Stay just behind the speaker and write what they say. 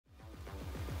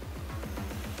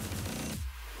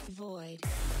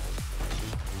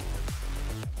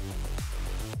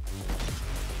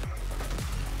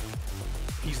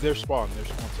He's their spawn. They're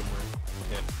spawn somewhere.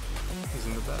 Yeah. He's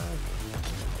in the back.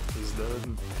 He's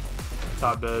dead.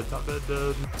 Top bed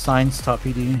dead. Signs, top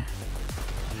PD.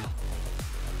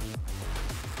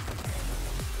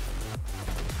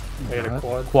 I got a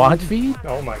quad. Quad feed?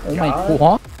 Oh my god. Oh my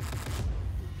quad?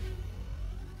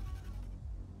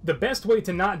 The best way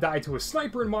to not die to a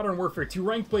sniper in Modern Warfare 2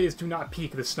 ranked play is to not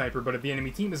peek the sniper, but if the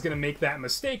enemy team is going to make that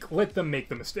mistake, let them make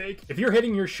the mistake. If you're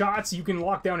hitting your shots, you can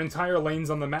lock down entire lanes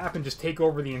on the map and just take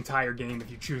over the entire game if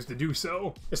you choose to do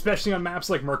so. Especially on maps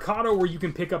like Mercado, where you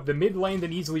can pick up the mid lane,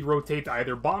 then easily rotate to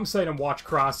either bomb site and watch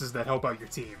crosses that help out your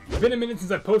team. It's been a minute since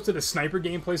I've posted a sniper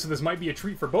gameplay, so this might be a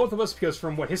treat for both of us, because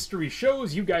from what history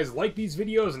shows, you guys like these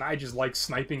videos, and I just like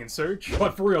sniping and search.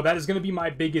 But for real, that is going to be my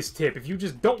biggest tip. If you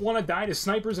just don't want to die to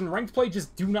snipers in ranked play,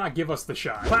 just do not give us the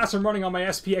shot. Class I'm running on my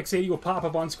SPX80 will pop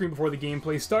up on screen before the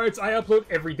gameplay starts. I upload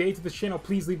every day to this channel.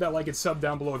 Please leave that like and sub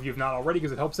down below if you have not already,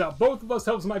 because it helps out both of us,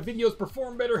 helps my videos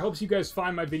perform better, helps you guys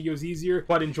find my videos easier,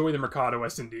 but enjoy the Mercado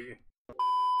S&D.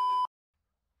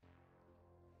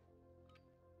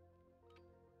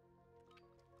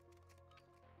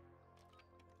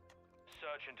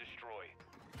 Search and destroy.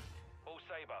 All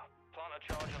Saber, plant a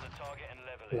charge on the target and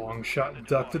level it. Long shot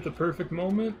ducked at the perfect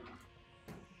moment.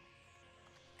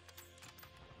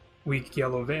 Weak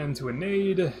yellow van to a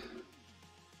nade.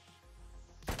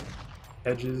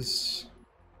 Edges.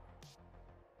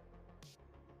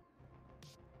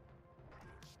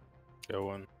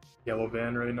 Going. Yellow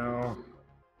van right now.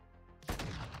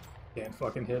 Can't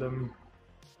fucking hit him.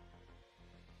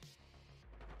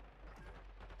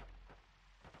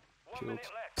 Shield.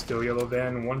 Still yellow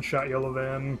van, one shot yellow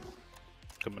van.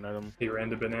 Coming at him. He ran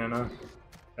to banana.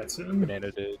 That's him.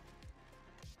 Banana did.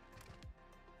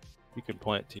 You can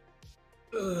plant team.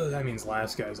 That means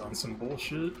last guy's on some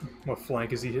bullshit. What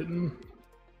flank is he hitting?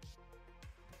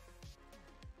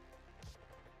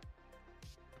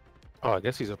 Oh, I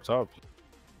guess he's up top.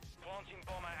 Planting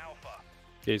bomb at Alpha.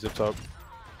 Yeah, he's up top.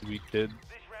 Weak did.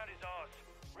 This round is ours.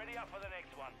 Ready up for the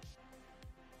next one.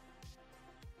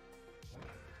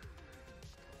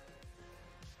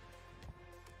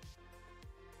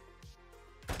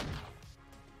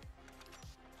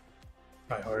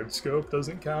 My hard scope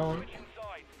doesn't count. Switch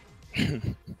inside.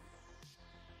 Search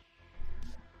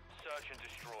and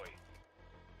destroy.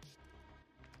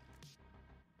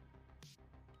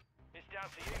 It's down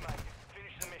to you, mate.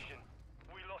 Finish the mission.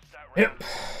 We lost that round. Yep.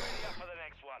 Ready up for the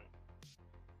next one.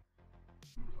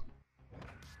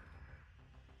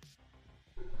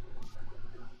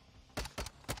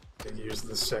 Here's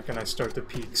the second I start to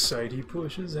peek sight, he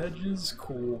pushes edges.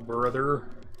 Cool, brother.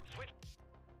 Switch.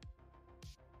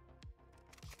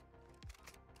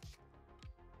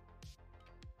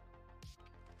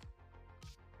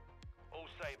 All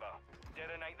Saber,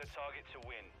 detonate the target to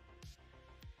win.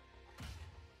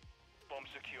 Bomb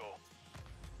secure.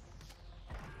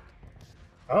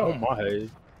 Oh Oh, my.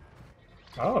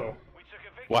 oh. We took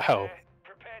a victory Wow. there.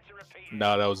 Prepare to repeat it.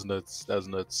 Nah, that was nuts. That was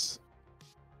nuts.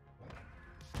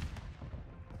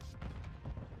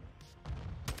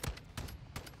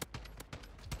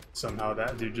 Somehow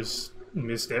that dude just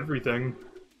missed everything.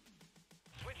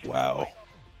 Switch Wow.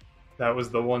 That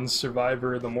was the one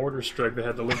survivor of the mortar strike that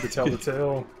had to live to tell the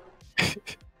tale.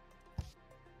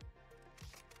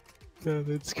 No,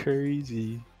 that's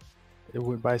crazy. It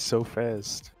went by so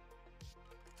fast.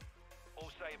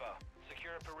 All Saber,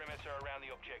 secure a perimeter around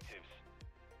the objectives.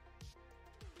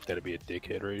 Gotta be a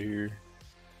dickhead right here.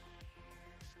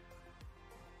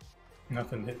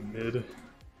 Nothing hit mid.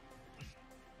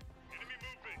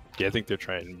 Yeah, I think they're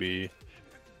trying to be.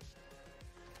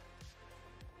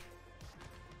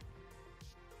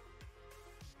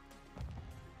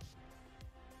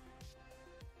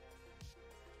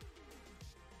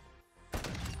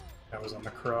 That was on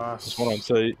the cross. There's one on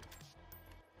site.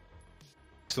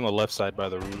 It's on the left side by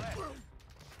the roof.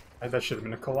 That should have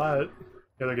been a collat.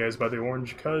 The other guy's by the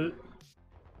orange cut.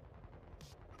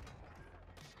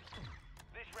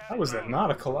 How was that not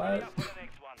a collat?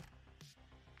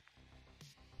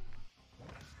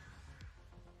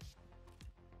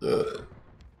 Ugh.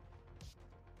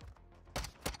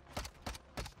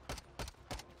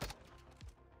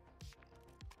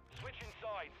 Switch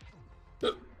inside.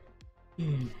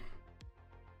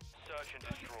 Search and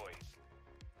destroy.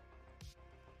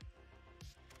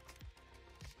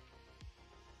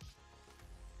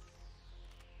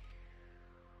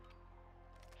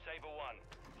 Saber 1,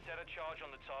 set a charge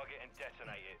on the target and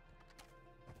detonate it.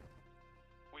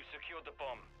 We've secured the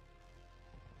bomb.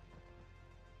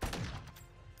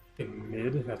 In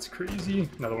mid? That's crazy.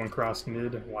 Another one crossed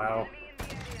mid. Wow.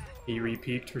 He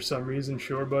re-peaked for some reason.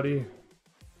 Sure, buddy.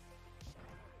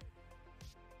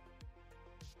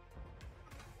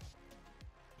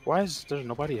 why is there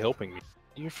nobody helping me?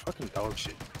 You're fucking dog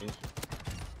shit. Man.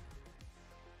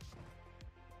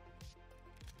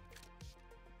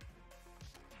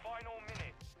 Final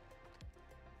minute.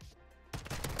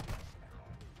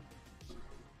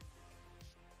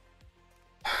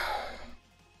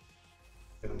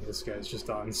 And this guy's just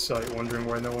on site wondering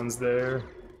why no one's there.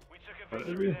 We took a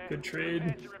Whatever, victory there. good trade.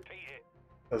 Prepare to repeat it.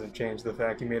 Doesn't change the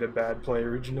fact he made a bad play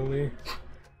originally.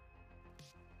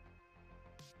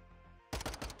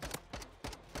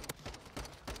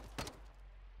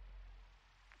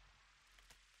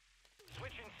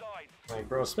 Switching sides. Like,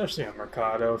 bro, especially on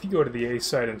Mercado, if you go to the A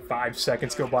site and 5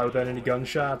 seconds go by without any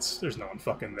gunshots, there's no one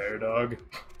fucking there, dog.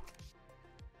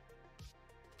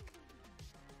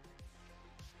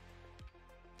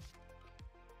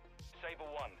 Saber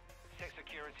 1. Set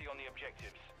security on the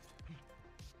objectives.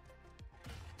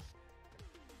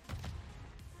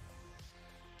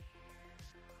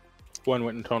 One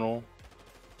went in tunnel.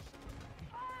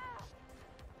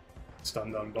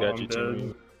 Stunned on Got bomb, you, dead.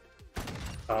 team.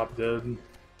 Top dead.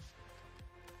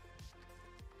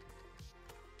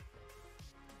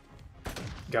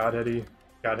 Godheady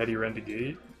ran to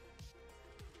gate.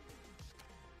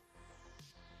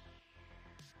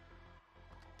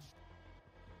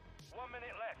 One minute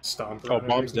left. Stomp. Oh, around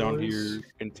bombs down boys. here.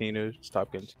 Cantina.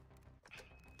 Stop cantina.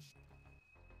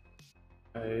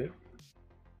 Alright.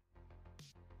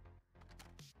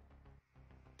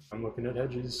 I'm looking at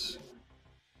hedges.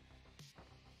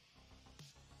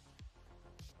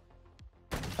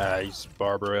 He's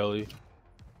Barbarelli.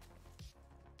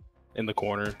 In the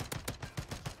corner.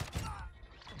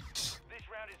 This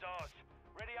round is ours.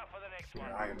 Ready up for the next one.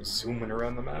 I am zooming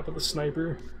around the map with a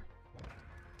sniper.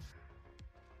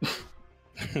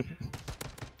 Switching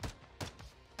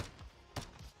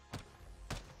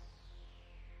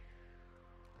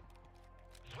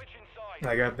sides.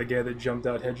 I got the guy that jumped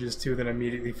out hedges too, then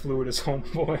immediately flew at his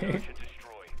homeboy. To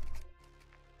destroy.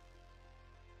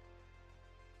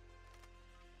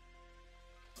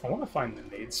 I want to find the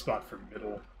nade spot for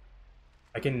middle.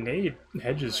 I can nade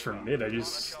hedges from mid, I Armor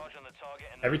just... charge on the target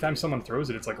and Every time someone throws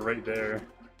it, it's like right there.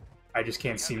 I just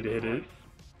can't seem to hit it.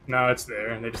 No, it's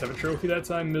there. They just have a trophy that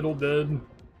time, middle dead.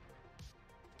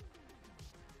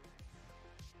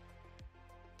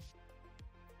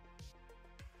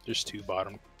 There's two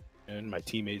bottom. And my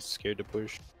teammate's scared to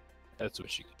push. That's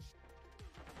what she...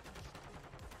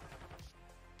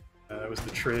 That was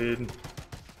the trade.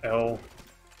 L.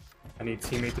 I need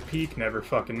teammate to peek, never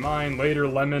fucking mind. Later,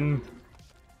 lemon.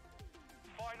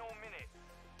 final minute.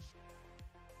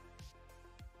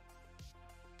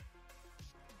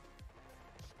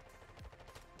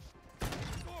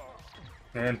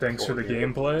 And thanks for the Oh, yeah.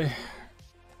 gameplay.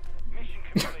 Mission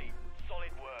complete.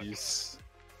 Solid work. He's...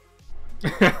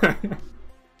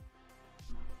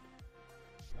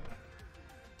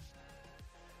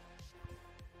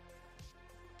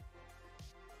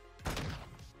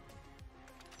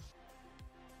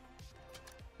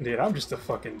 Dude, I'm just a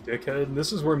fucking dickhead.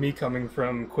 This is where me coming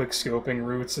from quick scoping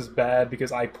routes is bad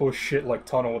because I push shit like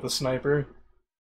tunnel with a sniper.